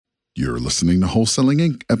You're listening to Wholesaling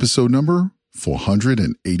Inc., episode number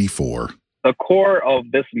 484. The core of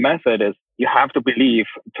this method is you have to believe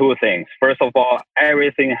two things. First of all,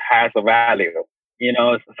 everything has a value.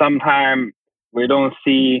 Sometimes we don't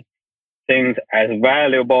see things as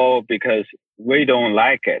valuable because we don't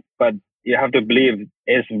like it, but you have to believe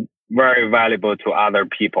it's very valuable to other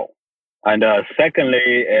people. And secondly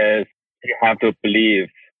is you have to believe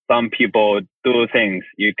some people do things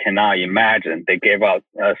you cannot imagine. They give out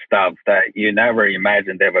stuff that you never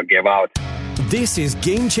imagined they would give out. This is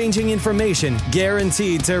game-changing information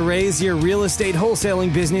guaranteed to raise your real estate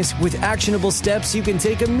wholesaling business with actionable steps you can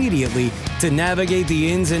take immediately to navigate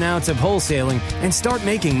the ins and outs of wholesaling and start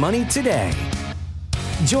making money today.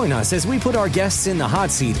 Join us as we put our guests in the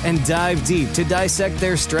hot seat and dive deep to dissect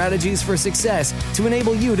their strategies for success to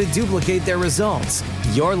enable you to duplicate their results.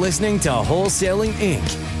 You're listening to Wholesaling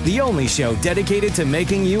Inc., the only show dedicated to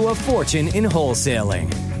making you a fortune in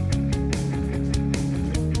wholesaling.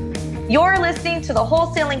 You're listening to the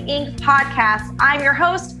Wholesaling Inc. podcast. I'm your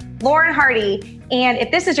host, Lauren Hardy. And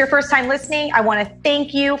if this is your first time listening, I want to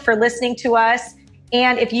thank you for listening to us.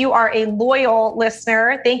 And if you are a loyal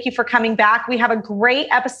listener, thank you for coming back. We have a great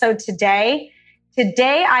episode today.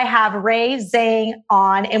 Today, I have Ray Zhang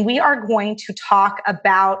on, and we are going to talk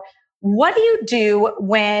about what do you do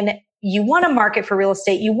when you want to market for real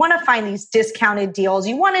estate. You want to find these discounted deals.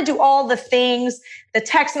 You want to do all the things, the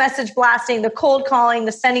text message blasting, the cold calling,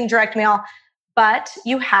 the sending direct mail, but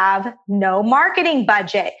you have no marketing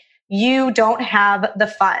budget. You don't have the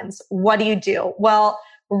funds. What do you do? Well,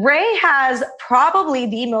 Ray has probably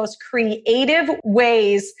the most creative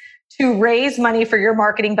ways to raise money for your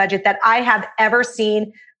marketing budget that I have ever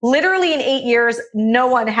seen. Literally in 8 years, no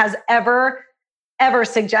one has ever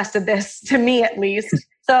suggested this to me, at least.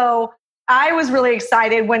 So I was really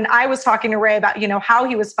excited when I was talking to Ray about, how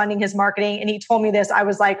he was funding his marketing. And he told me this. I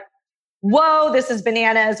was like, whoa, this is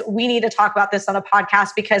bananas. We need to talk about this on a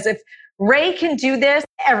podcast, because if Ray can do this,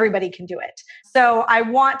 everybody can do it. So I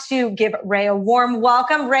want to give Ray a warm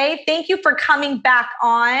welcome. Ray, thank you for coming back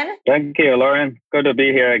on. Thank you, Lauren. Good to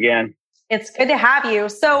be here again. It's good to have you.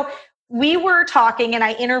 So we were talking and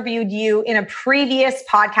I interviewed you in a previous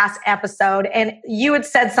podcast episode, and you had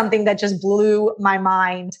said something that just blew my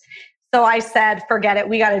mind. So I said, forget it.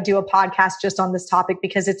 We got to do a podcast just on this topic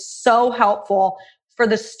because it's so helpful for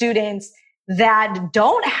the students that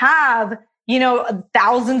don't have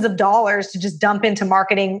thousands of dollars to just dump into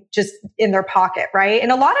marketing just in their pocket, right?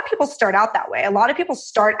 And a lot of people start out that way. A lot of people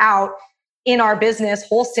start out in our business,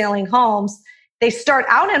 wholesaling homes. They start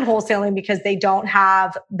out in wholesaling because they don't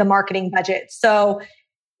have the marketing budget. So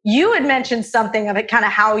you had mentioned something of it, kind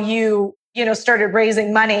of how you started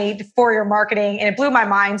raising money for your marketing, and it blew my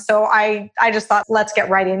mind. So I just thought, let's get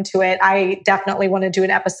right into it. I definitely want to do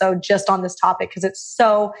an episode just on this topic because it's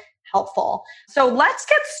so helpful. So let's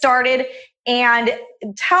get started. And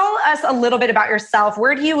tell us a little bit about yourself.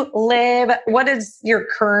 Where do you live? What is your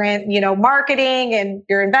current, marketing and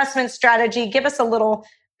your investment strategy? Give us a little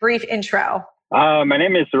brief intro. My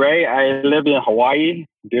name is Ray. I live in Hawaii,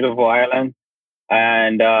 beautiful island.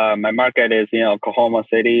 And my market is, Oklahoma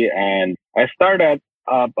City. And I started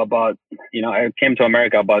up about, I came to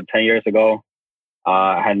America about 10 years ago.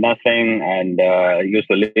 I had nothing and used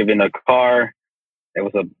to live in a car. It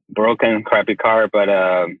was a broken, crappy car, but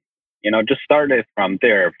just started from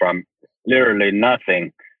there, from literally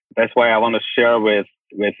nothing. That's why I want to share with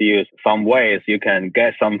you some ways you can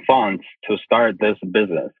get some funds to start this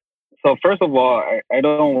business. So first of all, I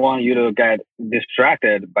don't want you to get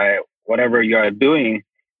distracted by whatever you are doing.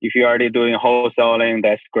 If you're already doing wholesaling,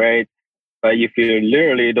 that's great. But if you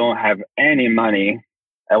literally don't have any money,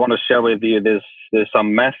 I want to share with you there's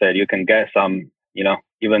some method you can get some,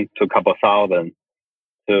 even to a couple thousand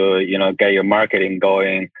to, get your marketing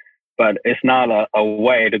going. But it's not a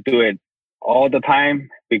way to do it all the time,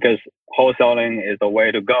 because wholesaling is the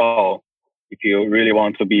way to go if you really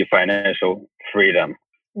want to be financial freedom.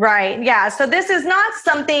 Right. Yeah. So this is not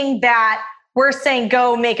something that we're saying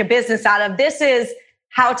go make a business out of. This is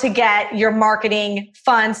how to get your marketing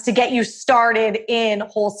funds to get you started in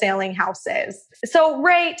wholesaling houses. So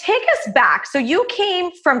Ray, take us back. So you came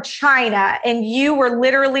from China and you were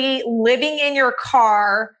literally living in your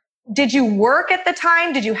car. Did you work at the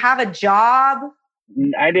time? Did you have a job?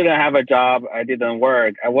 I didn't have a job. I didn't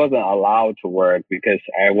work. I wasn't allowed to work because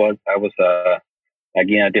I was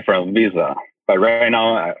in a different visa. But right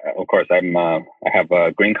now, of course, I have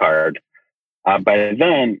a green card. But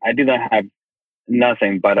then I didn't have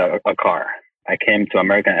nothing but a car. I came to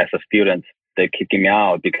America as a student. They kicked me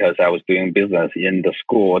out because I was doing business in the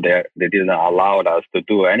school. They didn't allow us to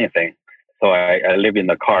do anything. So I lived in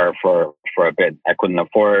the car for a bit. I couldn't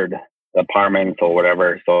afford apartments or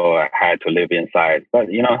whatever, so I had to live inside. But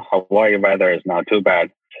Hawaii weather is not too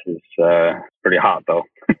bad. It's pretty hot though.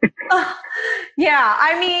 Yeah,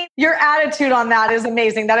 I mean, your attitude on that is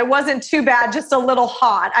amazing. That it wasn't too bad, just a little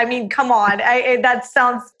hot. I mean, come on, that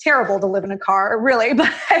sounds terrible to live in a car, really. But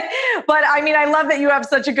I mean, I love that you have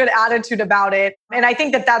such a good attitude about it, and I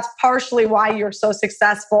think that that's partially why you're so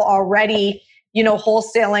successful already.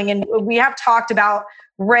 Wholesaling, and we have talked about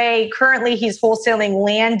Ray. Currently, he's wholesaling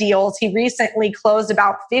land deals. He recently closed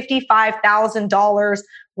about $55,000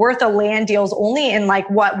 worth of land deals only in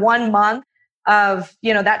 1 month of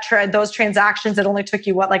those transactions. It only took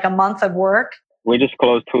you a month of work. We just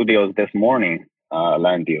closed 2 deals this morning,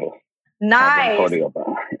 land deals. Nice.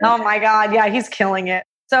 Oh my God, yeah, he's killing it.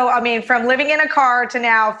 So I mean, from living in a car to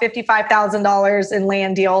now $55,000 in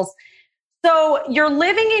land deals. So you're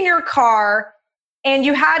living in your car. And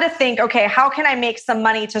you had to think, okay, how can I make some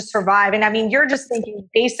money to survive? And I mean, you're just thinking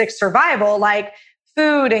basic survival, like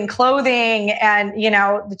food and clothing and,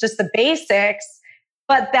 just the basics.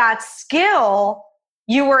 But that skill,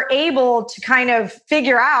 you were able to kind of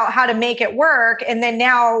figure out how to make it work. And then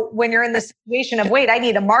now when you're in the situation of, wait, I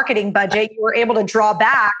need a marketing budget, you were able to draw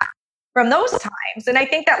back from those times. And I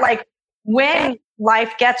think that when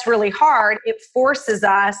life gets really hard, it forces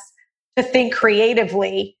us to think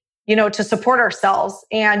creatively, to support ourselves.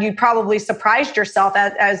 And you probably surprised yourself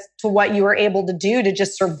as to what you were able to do to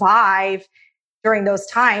just survive during those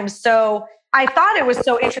times. So I thought it was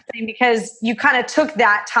so interesting because you kind of took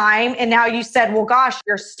that time and now you said, well, gosh,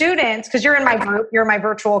 your students, because you're in my group, you're in my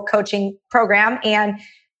virtual coaching program. And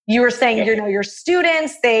you were saying, your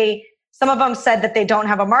students, some of them said that they don't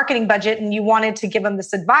have a marketing budget and you wanted to give them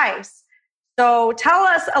this advice. So tell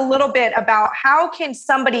us a little bit about how can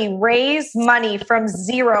somebody raise money from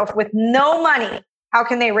zero with no money? How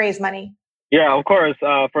can they raise money? Yeah, of course.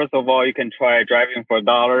 First of all, you can try driving for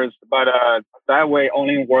dollars, but that way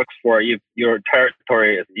only works for if your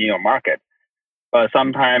territory is in your market. But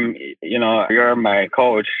sometimes, you're my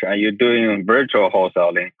coach and you're doing virtual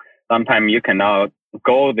wholesaling. Sometimes you cannot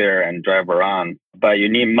go there and drive around, but you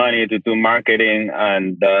need money to do marketing.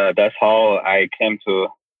 And that's how I came to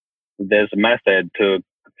this method to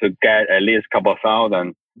get at least a couple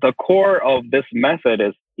thousand. The core of this method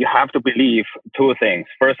is you have to believe 2 things.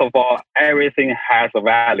 First of all, everything has a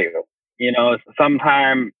value.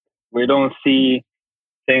 Sometimes we don't see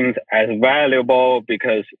things as valuable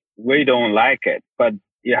because we don't like it, but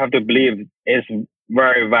you have to believe it's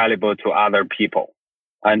very valuable to other people.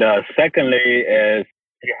 And secondly is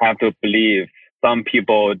you have to believe some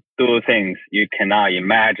people do things you cannot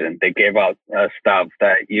imagine. They give out stuff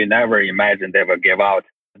that you never imagined they would give out.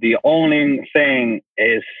 The only thing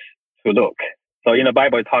is to look. So in the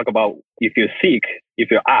Bible, it talks about if you seek, if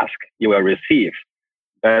you ask, you will receive.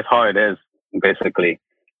 That's how it is, basically.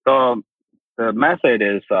 So the method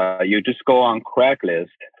is you just go on Craigslist.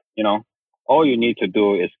 All you need to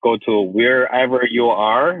do is go to wherever you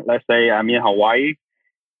are. Let's say I'm in Hawaii.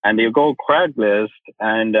 And you go Craigslist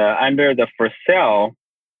and under the for sale,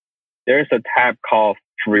 there's a tab called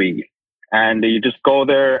free. And you just go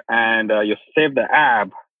there and you save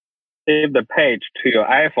the page to your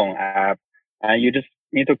iPhone app. And you just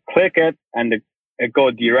need to click it and it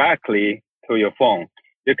goes directly to your phone.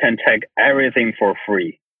 You can take everything for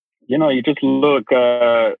free. You just look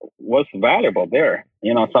what's valuable there.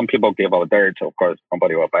 Some people give out dirt. Of course,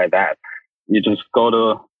 nobody will buy that. You just go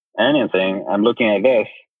to anything. I'm looking at this.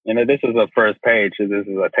 This is the first page. This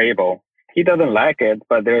is a table. He doesn't like it,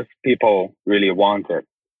 but there's people really want it.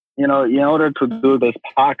 In order to do this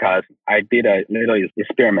podcast, I did a little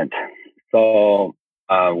experiment. So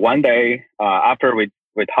one day after we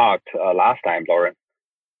talked last time, Lauren,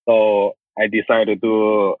 so I decided to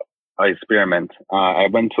do an experiment. I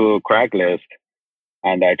went to Craigslist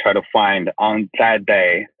and I tried to find on that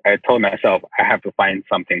day. I told myself I have to find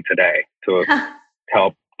something today to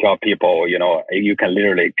tell people, you can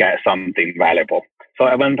literally get something valuable. So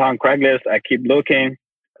I went on Craigslist. I keep looking.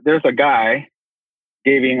 There's a guy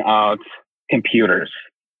giving out computers.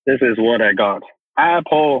 This is what I got.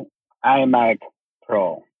 Apple iMac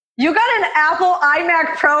Pro. You got an Apple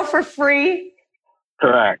iMac Pro for free?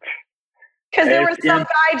 Correct. Because there was some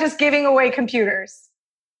guy just giving away computers.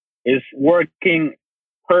 It's working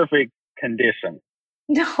perfect condition.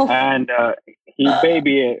 No. And his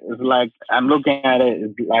baby is I'm looking at it,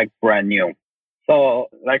 it's like brand new. So,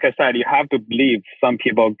 like I said, you have to believe some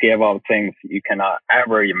people give out things you cannot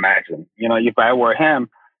ever imagine. If I were him,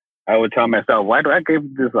 I would tell myself, why do I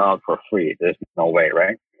give this out for free? There's no way,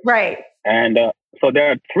 right? Right. And so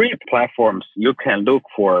there are 3 platforms you can look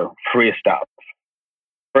for free stuff.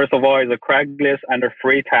 First of all, is a Craigslist under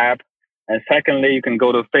free tab. And secondly, you can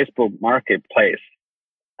go to Facebook Marketplace.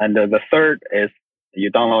 And the third is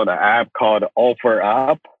you download an app called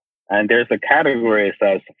OfferUp. And there's a category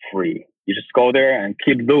that says free. You just go there and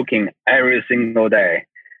keep looking every single day.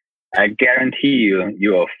 I guarantee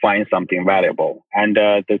you will find something valuable. And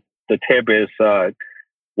the tip is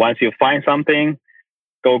once you find something,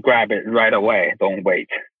 go grab it right away. Don't wait.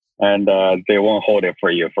 And they won't hold it for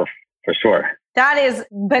you for sure. That is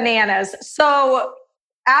bananas. So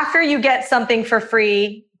after you get something for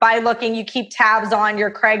free by looking, you keep tabs on your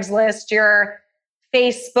Craigslist, your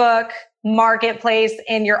Facebook Marketplace,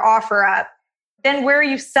 and your OfferUp. Then where are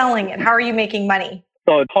you selling it? How are you making money?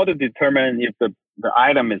 So how to determine if the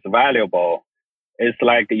item is valuable is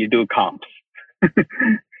like you do comps.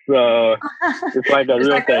 So it's like a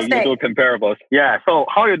real thing. You do comparables. Yeah. So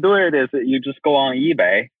how you do it is you just go on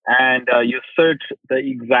eBay and you search the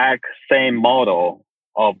exact same model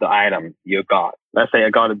of the item you got. Let's say I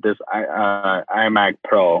got this iMac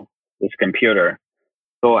Pro, this computer.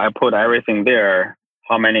 So I put everything there.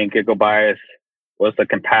 How many gigabytes? What's the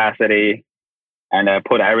capacity? And I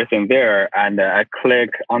put everything there. And I click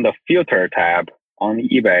on the filter tab on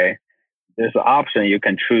eBay. There's an option you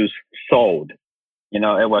can choose sold.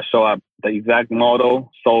 It will show up the exact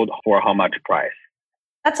model sold for how much price.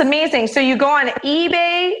 That's amazing. So you go on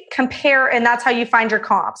eBay, compare, and that's how you find your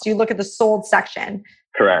comps. You look at the sold section.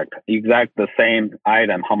 Correct. Exact the same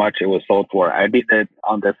item, how much it was sold for. I did it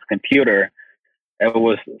on this computer. It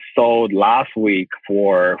was sold last week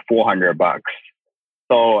for $400.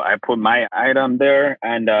 So I put my item there,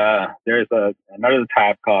 and there's another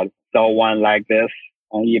tab called Sell One Like This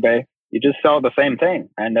on eBay. You just sell the same thing,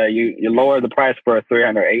 and you lower the price for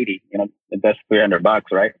 $380. That's $300,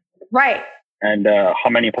 right? Right. And how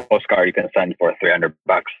many postcards you can send for $300?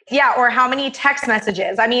 Yeah, or how many text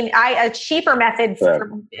messages? I mean, a cheaper method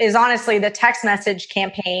is honestly the text message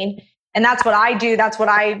campaign, and that's what I do. That's what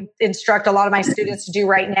I instruct a lot of my students to do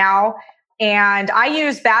right now. And I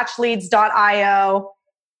use batchleads.io.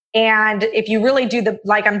 And if you really do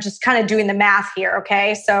I'm just kind of doing the math here,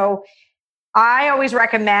 okay? So I always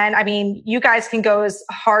recommend, you guys can go as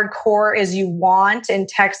hardcore as you want and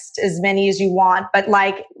text as many as you want. But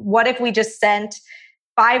what if we just sent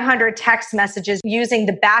 500 text messages using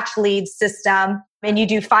the batch leads system, and you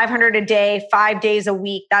do 500 a day, 5 days a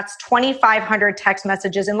week? That's 2,500 text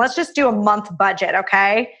messages. And let's just do a month budget,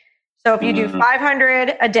 okay? So if you do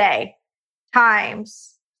 500 a day times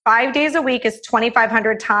 5 days a week is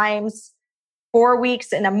 2,500 times 4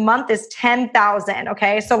 weeks in a month is 10,000.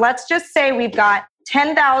 Okay. So let's just say we've got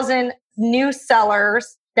 10,000 new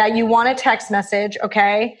sellers that you want a text message.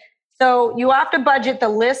 Okay. So you have to budget the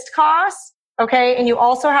list costs. Okay. And you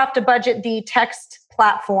also have to budget the text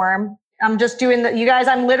platform. I'm just doing you guys,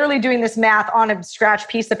 I'm literally doing this math on a scratch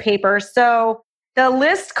piece of paper. So the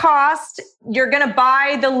list cost, you're going to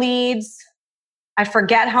buy the leads. I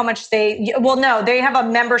forget how much they have a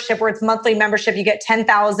membership where it's monthly membership. You get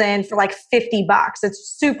 10,000 for like $50.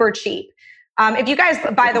 It's super cheap. If you guys,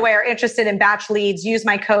 by the way, are interested in batch leads, use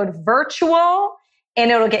my code VIRTUAL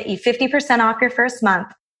and it'll get you 50% off your first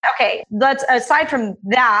month. Okay. Aside from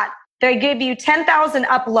that, they give you 10,000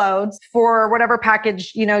 uploads for whatever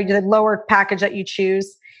package, the lower package that you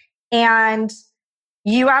choose. And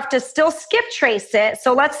you have to still skip trace it.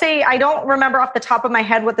 So let's say, I don't remember off the top of my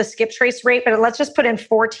head what the skip trace rate, but let's just put in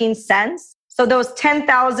 14 cents. So those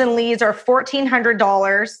 10,000 leads are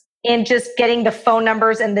 $1,400 in just getting the phone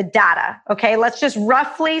numbers and the data. Okay. Let's just say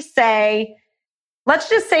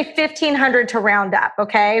 $1,500 to round up.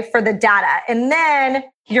 Okay. For the data. And then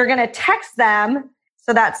you're going to text them.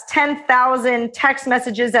 So that's 10,000 text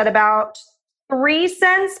messages at about 3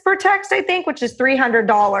 cents per text, I think, which is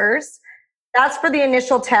 $300. That's for the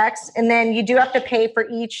initial text. And then you do have to pay for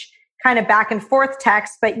each kind of back and forth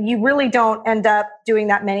text, but you really don't end up doing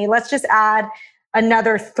that many. Let's just add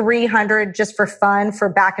another 300 just for fun for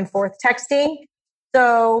back and forth texting.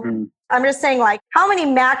 So I'm just saying, how many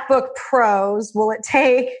MacBook Pros will it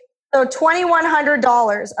take? So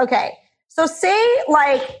 $2,100. Okay. So say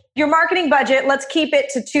your marketing budget, let's keep it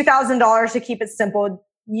to $2,000 to keep it simple.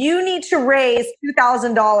 You need to raise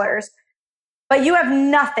 $2,000. But you have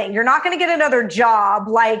nothing. You're not going to get another job.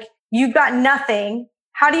 You've got nothing.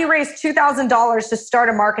 How do you raise $2,000 to start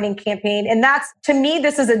a marketing campaign? And to me,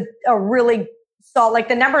 this is a really solid,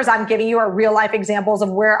 the numbers I'm giving you are real life examples of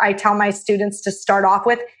where I tell my students to start off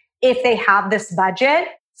with if they have this budget.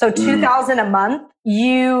 So $2,000 a month,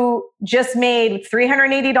 you just made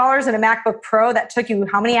 $380 in a MacBook Pro. That took you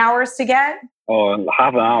how many hours to get? Oh,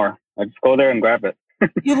 half an hour. I just go there and grab it.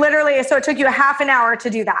 So it took you a half an hour to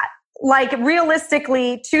do that. like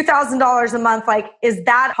realistically, $2,000 a month, like, is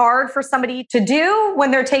that hard for somebody to do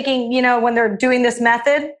when they're taking, when they're doing this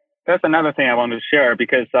method? That's another thing I want to share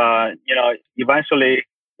because, eventually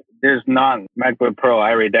there's not MacBook Pro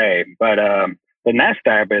every day. But the next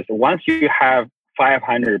step is once you have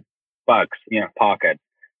 $500 in your pocket,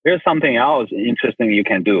 there's something else interesting you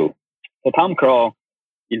can do. So Tom Crow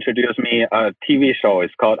introduced me a TV show.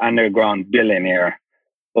 It's called Underground Billionaire.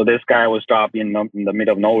 So this guy was dropped in the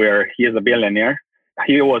middle of nowhere. He is a billionaire.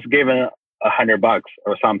 He was given $100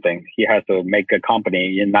 or something. He has to make a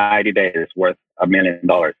company in 90 days worth $1 million.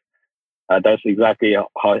 That's exactly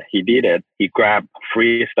how he did it. He grabbed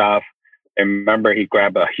free stuff. And remember, he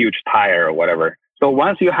grabbed a huge tire or whatever. So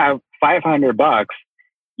once you have $500,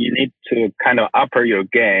 you need to kind of upper your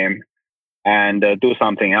game and do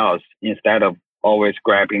something else instead of always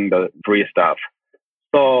grabbing the free stuff.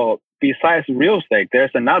 So besides real estate, there's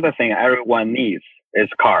another thing everyone needs is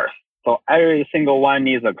cars. So every single one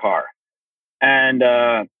needs a car. And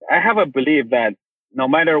I have a belief that no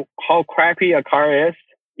matter how crappy a car is,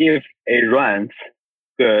 if it runs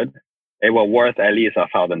good, it will worth at least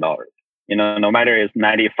 $1,000. No matter it's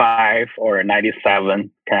 95 or 97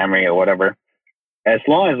 Camry or whatever, as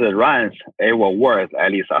long as it runs, it will worth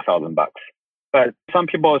at least $1,000. But some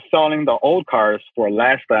people are selling the old cars for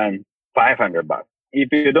less than $500. If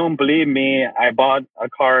you don't believe me, I bought a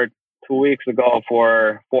car 2 weeks ago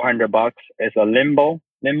for $400. It's a limo,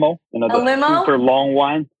 the limo? Super long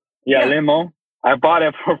one. Yeah, limo. I bought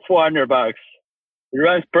it for $400. It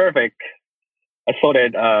runs perfect. I sold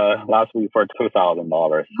it last week for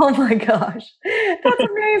 $2,000. Oh my gosh. That's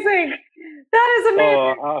amazing. That is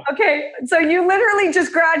amazing. Okay. So you literally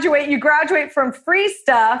just graduate. You graduate from free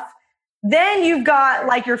stuff. Then you've got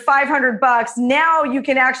like your $500. Now you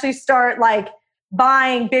can actually start like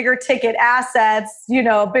buying bigger ticket assets,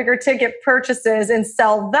 bigger ticket purchases and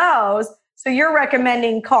sell those. So you're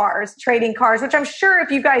recommending cars, trading cars, which I'm sure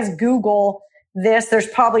if you guys Google this, there's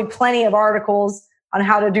probably plenty of articles on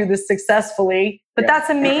how to do this successfully. But that's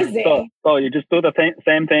amazing. So you just do the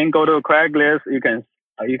same thing. Go to Craigslist. You can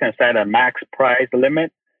set a max price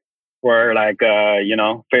limit for like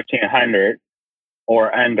 $1,500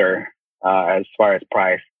 or under as far as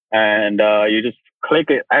price, and you just click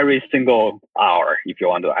it every single hour if you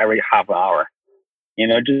want to, every half an hour.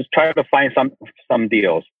 Just try to find some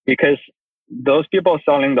deals because those people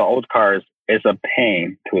selling the old cars is a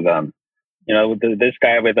pain to them. This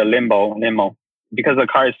guy with a limo. Because the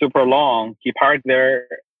car is super long, he parked there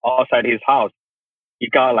outside his house. He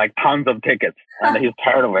got like tons of tickets and he's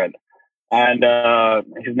tired of it. And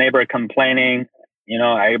his neighbor complaining,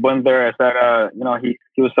 I went there, I said,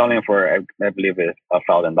 he was selling for, I believe it's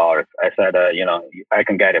 $1,000. I said, I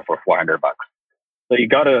can get it for $400. So you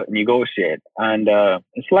got to negotiate. And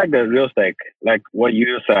it's like the real estate, like what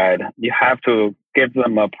you said, you have to give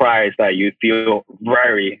them a price that you feel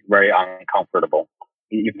very, very uncomfortable.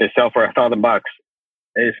 If they sell for $1,000,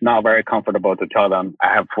 it's not very comfortable to tell them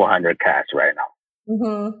I have $400 cash right now.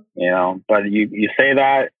 Mm-hmm. But you say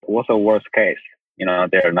that, what's the worst case?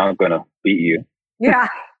 They're not going to beat you. Yeah,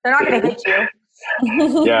 they're not going to hit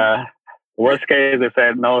you. Yeah. Worst case, they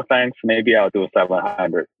said, no, thanks. Maybe I'll do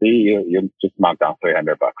 $700. See, you just knocked down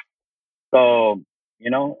 $300. So,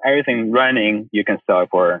 everything running, you can sell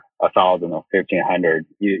for $1,000 or $1,500.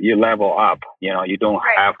 You level up. You don't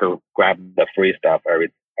have to grab the free stuff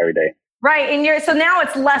every day. Right, and so now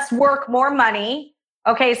it's less work, more money.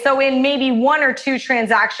 Okay, so in maybe 1 or 2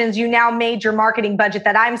 transactions, you now made your marketing budget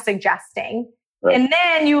that I'm suggesting. Right. And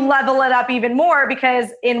then you level it up even more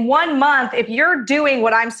because in 1 month, if you're doing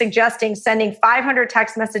what I'm suggesting, sending 500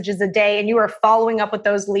 text messages a day and you are following up with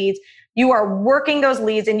those leads, you are working those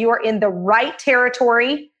leads and you are in the right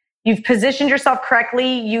territory. You've positioned yourself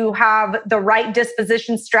correctly. You have the right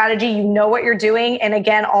disposition strategy. You know what you're doing. And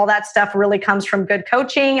again, all that stuff really comes from good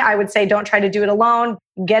coaching. I would say don't try to do it alone.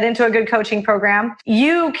 Get into a good coaching program.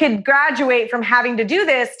 You could graduate from having to do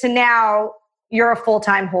this to now you're a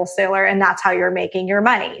full-time wholesaler and that's how you're making your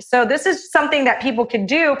money. So this is something that people could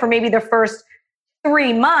do for maybe the first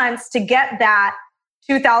 3 months to get that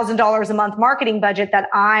 $2,000 a month marketing budget that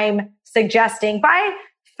I'm suggesting. By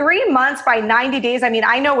 3 months, by 90 days,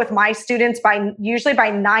 I know with my students, usually by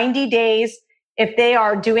 90 days, if they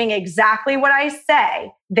are doing exactly what I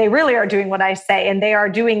say, they really are doing what I say, and they are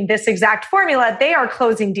doing this exact formula, they are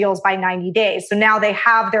closing deals by 90 days. So now they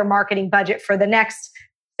have their marketing budget for the next,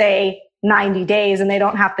 say, 90 days, and they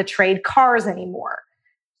don't have to trade cars anymore.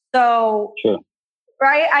 So, sure.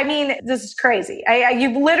 Right? This is crazy.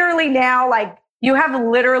 You've literally now, you have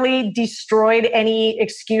literally destroyed any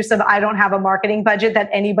excuse of I don't have a marketing budget that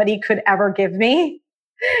anybody could ever give me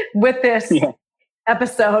with this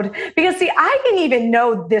episode because see, I didn't even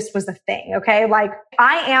know this was a thing. Okay. Like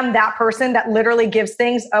I am that person that literally gives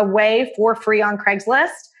things away for free on Craigslist.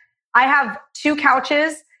 I have 2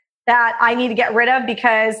 couches that I need to get rid of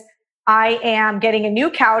because I am getting a new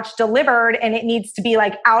couch delivered and it needs to be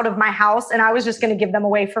like out of my house. And I was just going to give them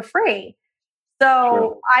away for free. So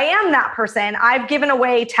True. I am that person. I've given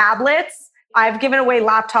away tablets. I've given away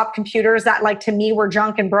laptop computers that like to me were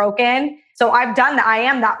junk and broken. So I've done that. I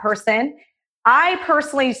am that person. I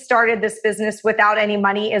personally started this business without any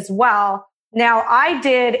money as well. Now I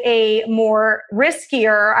did a more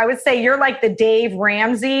riskier, I would say you're like the Dave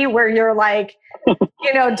Ramsey where you're like,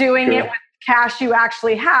 doing Sure. it with cash you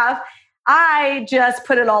actually have. I just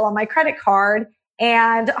put it all on my credit card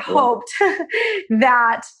and hoped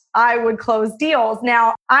that I would close deals.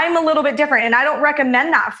 Now, I'm a little bit different and I don't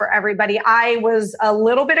recommend that for everybody. I was a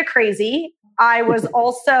little bit of crazy. I was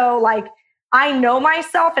also like, I know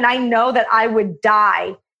myself and I know that I would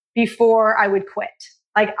die before I would quit.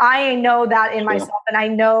 Like, I know that in myself and I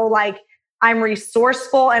know like I'm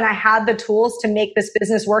resourceful and I had the tools to make this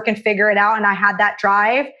business work and figure it out. And I had that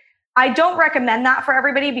drive. I don't recommend that for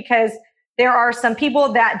everybody because there are some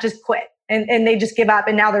people that just quit and they just give up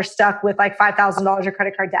and now they're stuck with like $5,000 of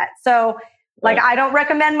credit card debt. So like, I don't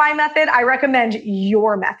recommend my method. I recommend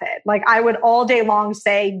your method. Like I would all day long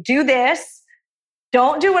say, do this.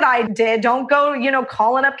 Don't do what I did. Don't go,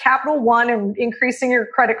 calling up Capital One and increasing your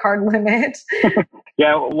credit card limit.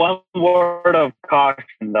 Yeah, one word of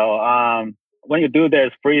caution though. When you do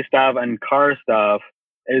this free stuff and car stuff,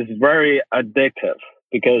 it's very addictive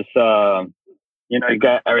because, you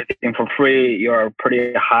get everything for free. You're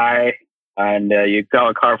pretty high and you got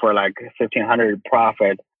a car for like $1,500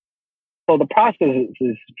 profit. So the process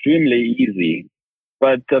is extremely easy.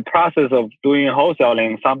 But the process of doing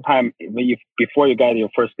wholesaling, sometimes before you get your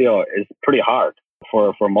first deal, is pretty hard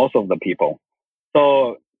for most of the people.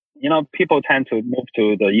 So, people tend to move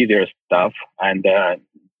to the easier stuff and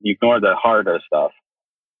ignore the harder stuff.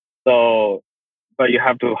 So, but you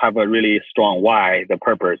have to have a really strong why, the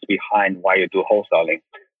purpose behind why you do wholesaling.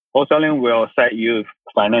 Wholesaling will set you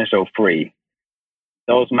financial free.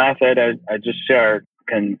 Those methods I just shared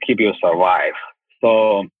can keep you survive.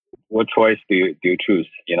 So, what choice do you choose?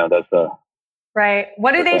 That's the right.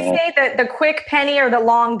 What do they say? The quick penny or the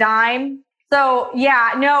long dime? So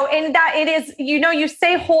yeah, no, and that it is, you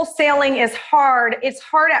say wholesaling is hard. It's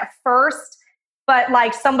hard at first, but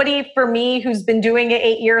like somebody for me who's been doing it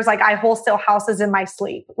 8 years, like I wholesale houses in my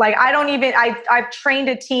sleep. Like I've trained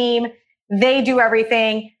a team. They do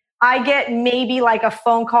everything. I get maybe like a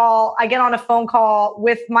phone call. I get on a phone call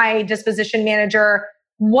with my disposition manager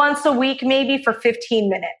once a week, maybe for 15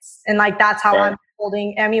 minutes. And like, that's how I'm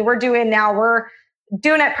holding. I mean, we're doing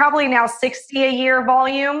it probably now 60 a year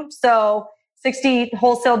volume. So 60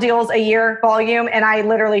 wholesale deals a year volume. And I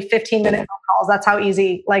literally 15-minute phone calls. That's how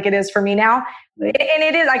easy like it is for me now. And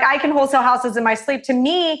it is like, I can wholesale houses in my sleep. To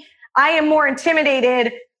me, I am more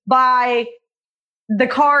intimidated by the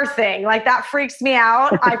car thing. Like that freaks me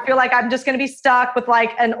out. I feel like I'm just going to be stuck with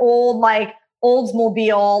like an old,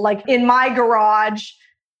 Oldsmobile, like in my garage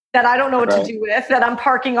that I don't know what to do with, that I'm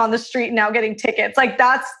parking on the street now getting tickets. Like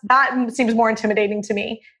that seems more intimidating to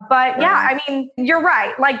me. But yeah, I mean, you're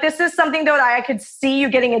right. Like this is something though that I could see you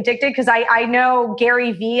getting addicted because I know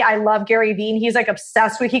Gary Vee. I love Gary Vee and he's like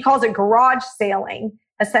obsessed with, he calls it garage sailing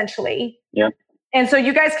essentially. Yeah. And so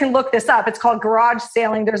you guys can look this up. It's called garage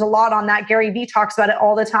sailing. There's a lot on that. Gary Vee talks about it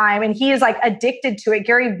all the time and he is like addicted to it.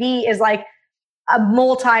 Gary Vee is like a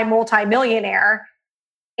multi-millionaire.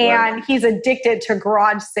 And he's addicted to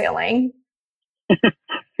garage sailing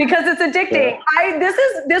because it's addicting.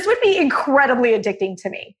 This would be incredibly addicting to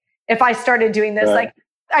me if I started doing this. Like,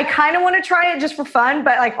 I kind of want to try it just for fun,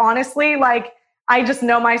 but like, honestly, like I just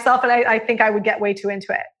know myself and I think I would get way too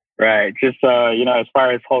into it. Right. Just, as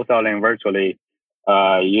far as wholesaling virtually,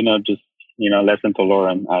 just, listen to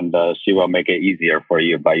Lauren and she will make it easier for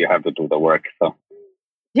you, but you have to do the work. So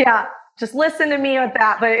yeah. Just listen to me with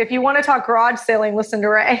that. But if you want to talk garage sailing, listen to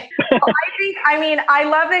Ray. I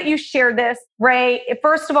love that you shared this, Ray.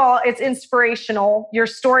 First of all, it's inspirational. Your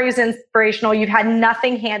story is inspirational. You've had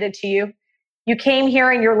nothing handed to you. You came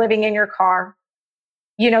here and you're living in your car.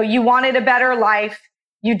 You wanted a better life.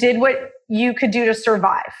 You did what you could do to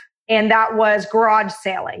survive. And that was garage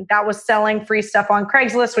sailing. That was selling free stuff on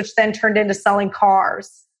Craigslist, which then turned into selling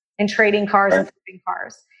cars and trading cars and flipping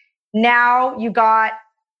cars. Now you got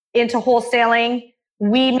into wholesaling.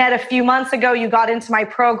 We met a few months ago. You got into my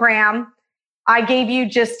program. I gave you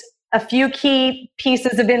just a few key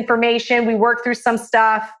pieces of information. We worked through some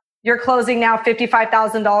stuff. You're closing now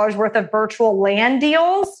 $55,000 worth of virtual land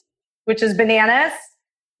deals, which is bananas.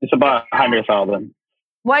 It's about 100,000.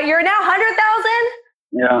 What, you're now 100,000?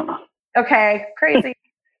 Yeah. Okay, crazy.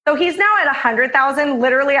 So he's now at 100,000.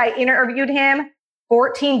 Literally, I interviewed him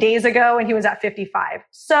 14 days ago and he was at 55.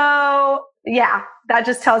 So yeah, that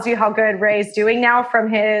just tells you how good Ray's doing now from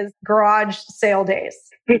his garage sale days.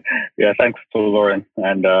 Yeah, thanks to Lauren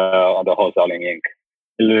and on the Wholesaling Inc.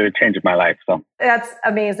 It really changed my life. So that's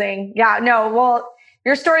amazing. Yeah, no, well,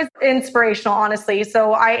 your story is inspirational, honestly.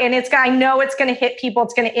 So I know it's going to hit people.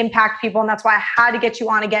 It's going to impact people. And that's why I had to get you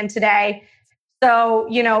on again today. So,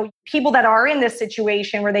 people that are in this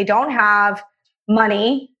situation where they don't have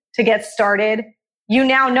money to get started, you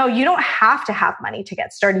now know you don't have to have money to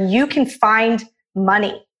get started. You can find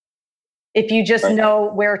money if you just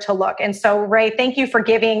know where to look. And so, Ray, thank you for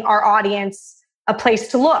giving our audience a place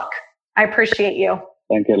to look. I appreciate you.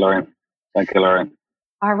 Thank you, Lauren. Thank you, Lauren.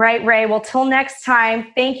 All right, Ray. Well, till next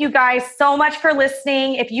time, thank you guys so much for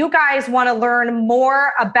listening. If you guys want to learn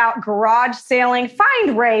more about garage sailing,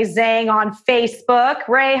 find Ray Zhang on Facebook.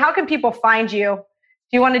 Ray, how can people find you? Do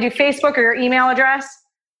you want to do Facebook or your email address?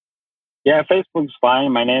 Yeah, Facebook's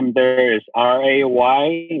fine. My name there is Ray,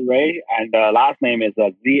 Ray, and last name is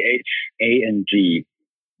Zhang.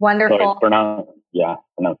 Wonderful. So it's pronounced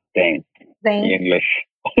Zhang. In English.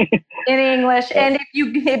 In English. And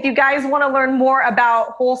if you guys want to learn more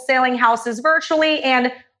about wholesaling houses virtually,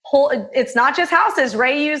 and it's not just houses.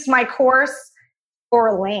 Ray used my course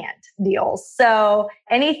for land deals. So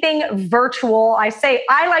anything virtual, I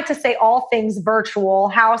like to say all things virtual,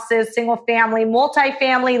 houses, single family,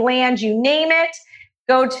 multifamily, land, you name it.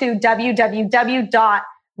 Go to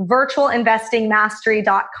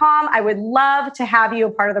www.virtualinvestingmastery.com. I would love to have you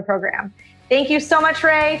a part of the program. Thank you so much,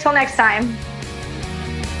 Ray. Till next time.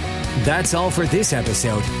 That's all for this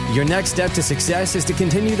episode. Your next step to success is to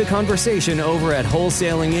continue the conversation over at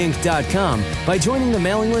wholesalinginc.com by joining the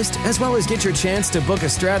mailing list, as well as get your chance to book a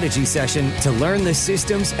strategy session to learn the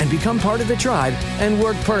systems and become part of the tribe and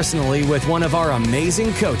work personally with one of our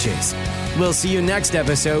amazing coaches. We'll see you next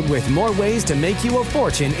episode with more ways to make you a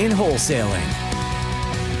fortune in wholesaling.